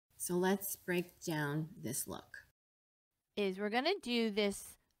So let's break down this look. We're going to do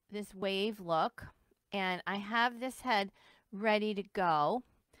this wave look, and I have this head ready to go.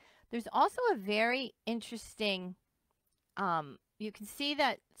 There's also a very interesting, you can see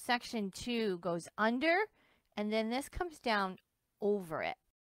that section 2 goes under, and then this comes down over it.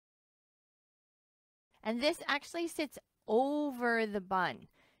 And this actually sits over the bun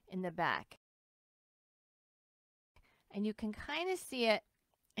in the back. And you can kind of see it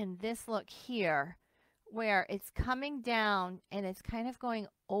in this look here, where it's coming down and it's kind of going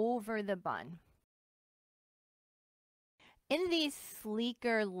over the bun. In these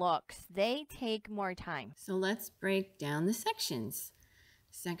sleeker looks, they take more time. So let's break down the sections.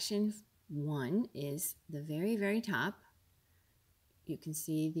 Section 1 is the very, very top. You can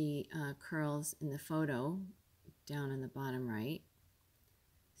see the curls in the photo down on the bottom right.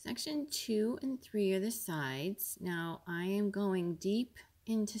 Section 2 and 3 are the sides. Now I am going deep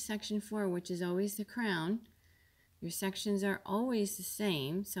into section 4, which is always the crown. Your sections are always the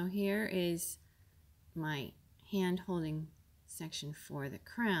same. So here is my hand holding section 4, the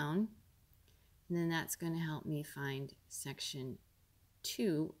crown. And then that's going to help me find section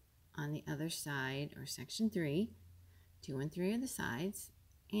 2 on the other side, or section 3. 2 and 3 are the sides.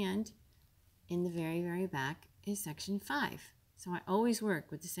 And in the very, very back is section 5. So I always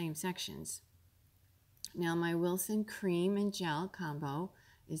work with the same sections. Now my Wilson cream and gel combo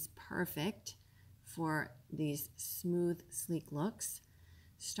is perfect for these smooth, sleek looks.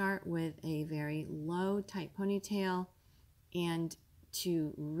 Start with a very low, tight ponytail, and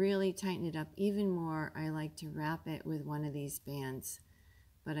to really tighten it up even more, I like to wrap it with one of these bands.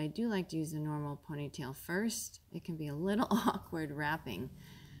 But I do like to use a normal ponytail first. It can be a little awkward wrapping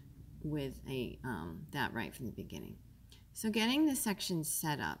with that right from the beginning. So getting the section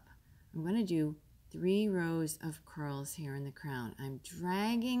set up, I'm going to do 3 rows of curls here in the crown. I'm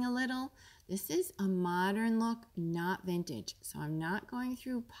dragging a little. This is a modern look, not vintage. So I'm not going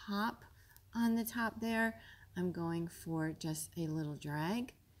through pop on the top there. I'm going for just a little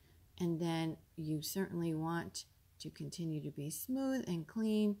drag. And then you certainly want to continue to be smooth and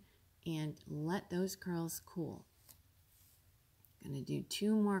clean and let those curls cool. I'm going to do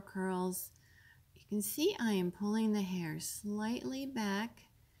 2 more curls. You can see I am pulling the hair slightly back.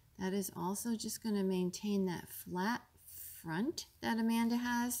 That is also just going to maintain that flat front that Amanda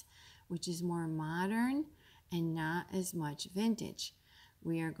has, which is more modern and not as much vintage.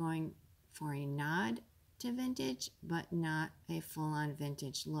 We are going for a nod to vintage, but not a full-on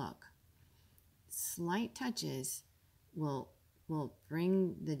vintage look. Slight touches will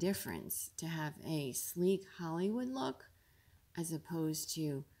bring the difference to have a sleek Hollywood look as opposed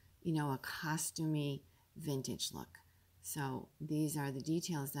to, you know, a costumey vintage look. So these are the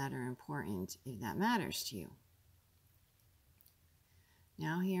details that are important if that matters to you.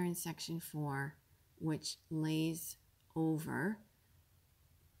 Now here in section 4, which lays over,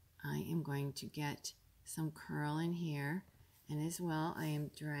 I am going to get some curl in here, and as well I am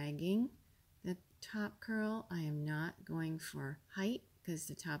dragging the top curl. I am not going for height because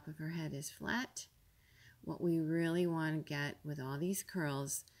the top of her head is flat. What we really want to get with all these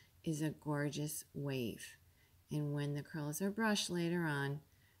curls is a gorgeous wave. And when the curls are brushed later on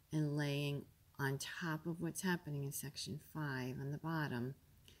and laying on top of what's happening in section 5 on the bottom,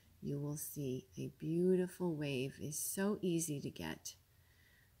 you will see a beautiful wave. It's so easy to get.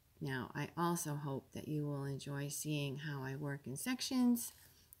 Now, I also hope that you will enjoy seeing how I work in sections,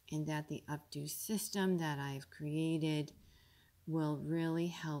 and that the Updo system that I've created will really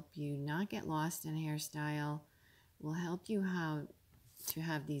help you not get lost in hairstyle, will help you how to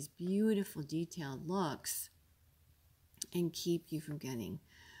have these beautiful detailed looks and keep you from getting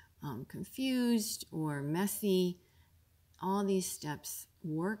confused or messy. All these steps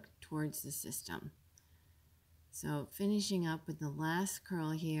work towards the system. So finishing up with the last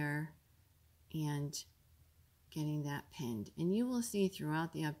curl here and getting that pinned. And you will see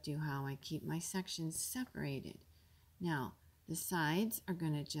throughout the updo how I keep my sections separated. Now, the sides are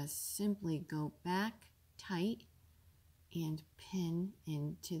going to just simply go back tight and pin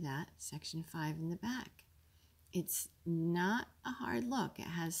into that section 5 in the back. It's not a hard look. It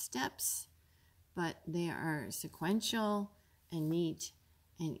has steps, but they are sequential and neat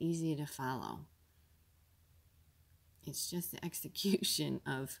and easy to follow. It's just the execution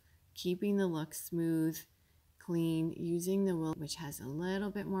of keeping the look smooth, clean, using the wool, which has a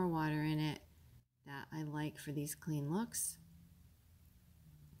little bit more water in it that I like for these clean looks,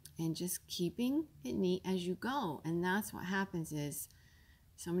 and just keeping it neat as you go. And that's what happens is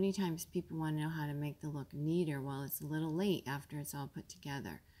so many times people want to know how to make the look neater. Well, it's a little late after it's all put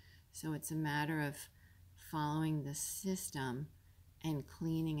together. So it's a matter of following the system and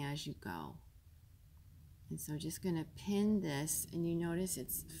cleaning as you go. And so just going to pin this, and you notice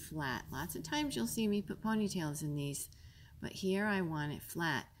it's flat. Lots of times you'll see me put ponytails in these, but here I want it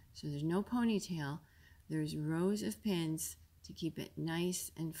flat. So there's no ponytail. There's rows of pins to keep it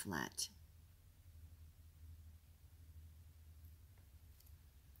nice and flat.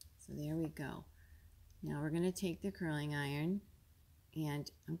 So there we go. Now we're going to take the curling iron, and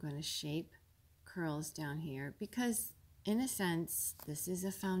I'm going to shape curls down here because in a sense this is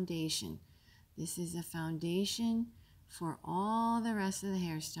a foundation. This is a foundation for all the rest of the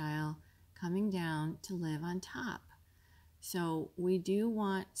hairstyle coming down to live on top. So we do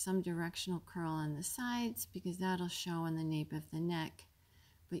want some directional curl on the sides because that'll show on the nape of the neck,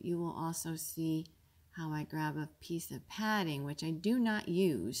 but you will also see how I grab a piece of padding, which I do not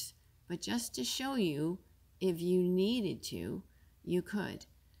use, but just to show you, if you needed to, you could.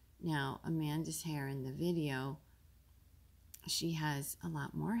 Now, Amanda's hair in the video, she has a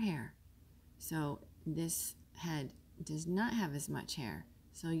lot more hair. So this head does not have as much hair.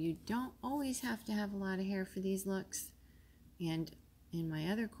 So you don't always have to have a lot of hair for these looks. And in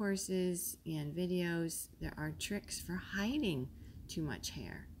my other courses and videos, there are tricks for hiding too much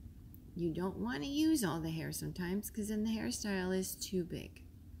hair. You don't want to use all the hair sometimes because then the hairstyle is too big.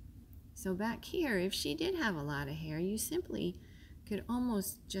 So back here, if she did have a lot of hair, you simply could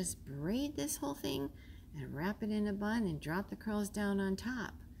almost just braid this whole thing and wrap it in a bun and drop the curls down on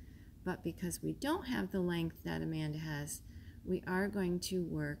top. But because we don't have the length that Amanda has, we are going to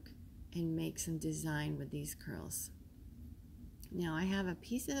work and make some design with these curls. Now I have a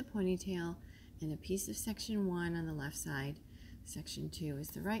piece of the ponytail and a piece of section 1 on the left side. Section 2 is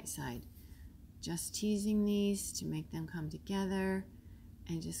the right side. Just teasing these to make them come together,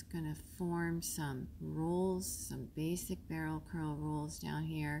 and just going to form some rolls, some basic barrel curl rolls down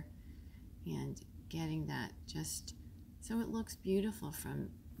here, and getting that just so it looks beautiful from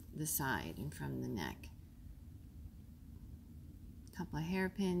the side and from the neck. A couple of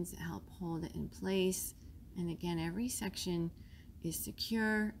hairpins that help hold it in place, and again, every section is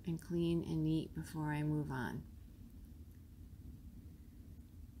secure and clean and neat before I move on.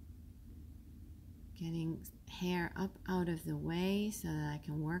 Getting hair up out of the way so that I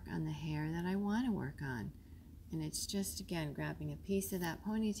can work on the hair that I want to work on. And it's just, again, grabbing a piece of that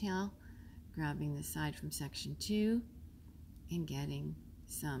ponytail, grabbing the side from section 2, and getting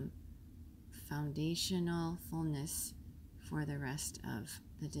some foundational fullness for the rest of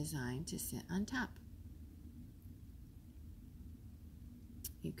the design to sit on top.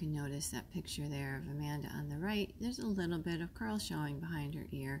 You can notice that picture there of Amanda on the right. There's a little bit of curl showing behind her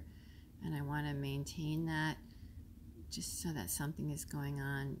ear, and I want to maintain that just so that something is going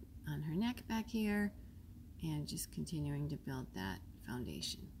on her neck back here, and just continuing to build that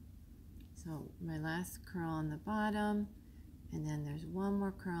foundation. So my last curl on the bottom, and then there's one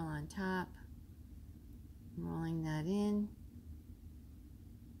more curl on top, rolling that in.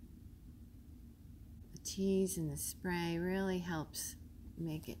 The tease and the spray really helps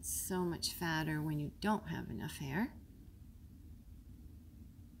make it so much fatter when you don't have enough hair.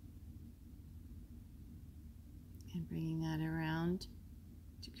 And bringing that around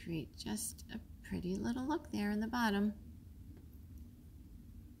to create just a pretty little look there in the bottom.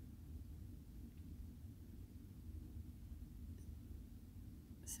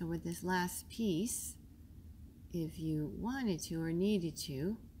 So with this last piece, if you wanted to or needed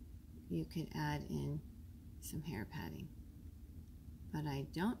to, you could add in some hair padding. But I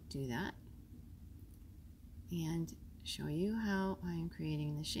don't do that, and show you how I'm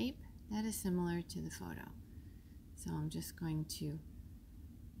creating the shape that is similar to the photo. So I'm just going to,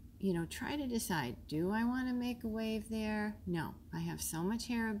 try to decide, do I want to make a wave there? No, I have so much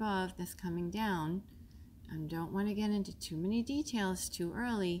hair above that's coming down. I don't want to get into too many details too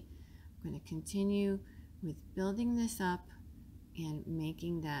early. I'm going to continue with building this up and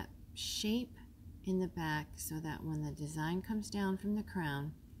making that shape in the back so that when the design comes down from the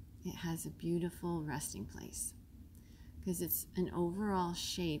crown, it has a beautiful resting place, because it's an overall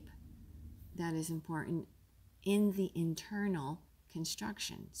shape that is important in the internal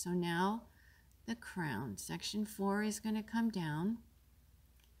construction. So now the crown, section 4, is going to come down,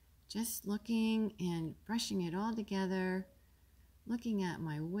 just looking and brushing it all together, looking at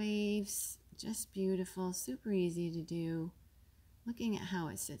my waves, just beautiful, super easy to do. Looking at how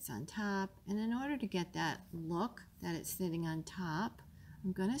it sits on top, and in order to get that look that it's sitting on top,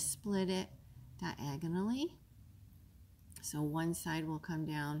 I'm going to split it diagonally. So one side will come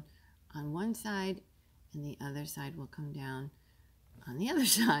down on one side and the other side will come down on the other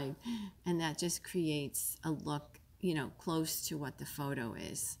side, and that just creates a look, close to what the photo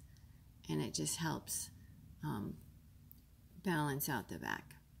is, and it just helps balance out the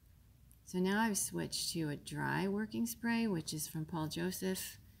back. So now I've switched to a dry working spray, which is from Paul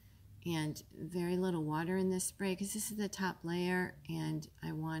Joseph, and very little water in this spray because this is the top layer and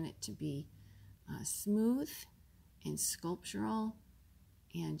I want it to be smooth and sculptural,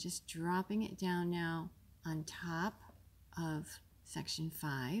 and just dropping it down now on top of section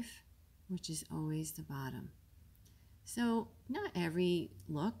 5, which is always the bottom. So not every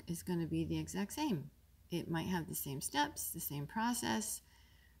look is going to be the exact same. It might have the same steps, the same process,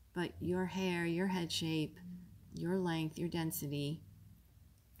 but your hair, your head shape, your length, your density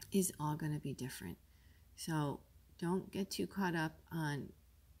is all going to be different. So don't get too caught up on,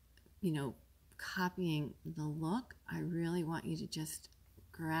 copying the look. I really want you to just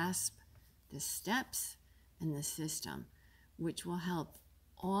grasp the steps and the system, which will help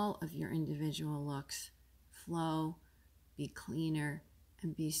all of your individual looks flow, be cleaner,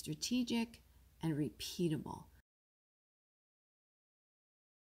 and be strategic and repeatable.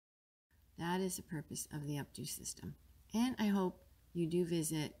 That is the purpose of the Updo system. And I hope you do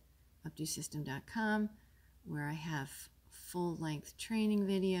visit updosystem.com, where I have full-length training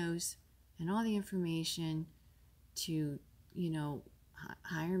videos and all the information to,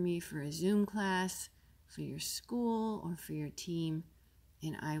 hire me for a Zoom class for your school or for your team.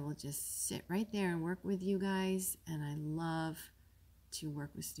 And I will just sit right there and work with you guys. And I love to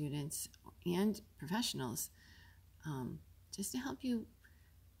work with students and professionals, just to help you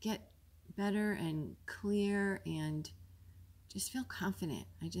get better and clear and just feel confident.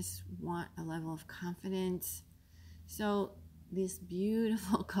 I just want a level of confidence. So this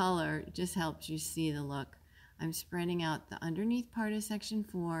beautiful color just helps you see the look. I'm spreading out the underneath part of section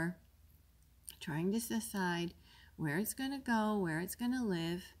 4, trying to decide where it's going to go, where it's going to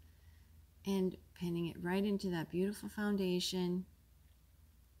live, and pinning it right into that beautiful foundation.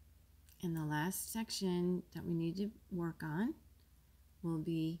 And the last section that we need to work on will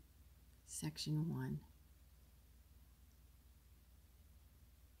be section 1.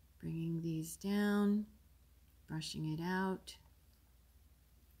 Bringing these down, brushing it out,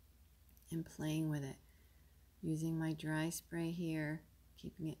 and playing with it. Using my dry spray here,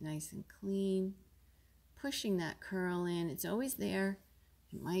 keeping it nice and clean, pushing that curl in. It's always there.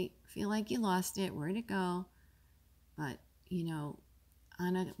 It might feel like you lost it, where'd it go? But,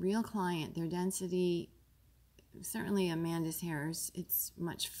 on a real client, their density, certainly Amanda's hair, it's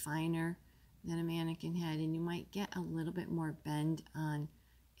much finer than a mannequin head, and you might get a little bit more bend on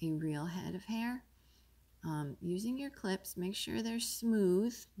a real head of hair. Using your clips, make sure they're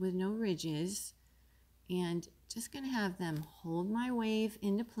smooth with no ridges, and just going to have them hold my wave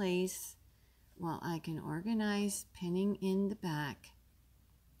into place while I can organize pinning in the back.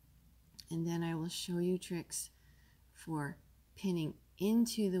 And then I will show you tricks for pinning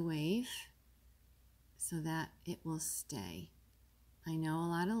into the wave so that it will stay. I know a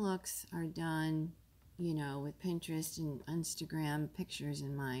lot of looks are done, with Pinterest and Instagram pictures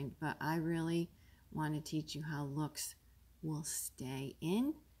in mind, but I really want to teach you how looks will stay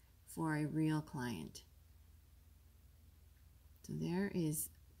in for a real client. So there is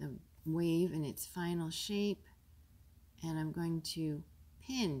the wave in its final shape, and I'm going to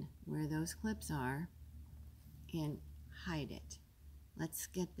pin where those clips are and hide it. Let's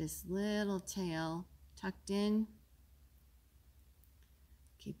get this little tail tucked in,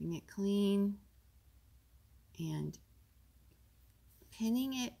 keeping it clean, and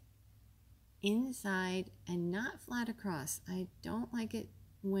pinning it inside and not flat across. I don't like it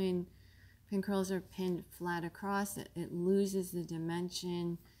when pin curls are pinned flat across. It loses the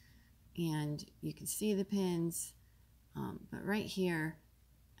dimension and you can see the pins. But right here,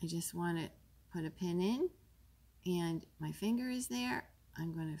 I just want to put a pin in, and my finger is there.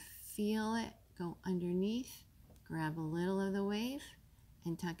 I'm going to feel it go underneath, grab a little of the wave,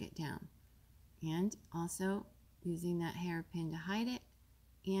 and tuck it down. And also using that hairpin to hide it,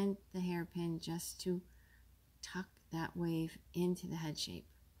 and the hairpin just to tuck that wave into the head shape.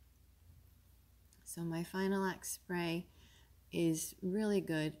 So my Final Act spray is really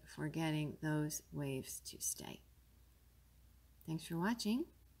good for getting those waves to stay. Thanks for watching,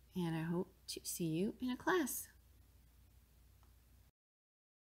 and I hope to see you in a class.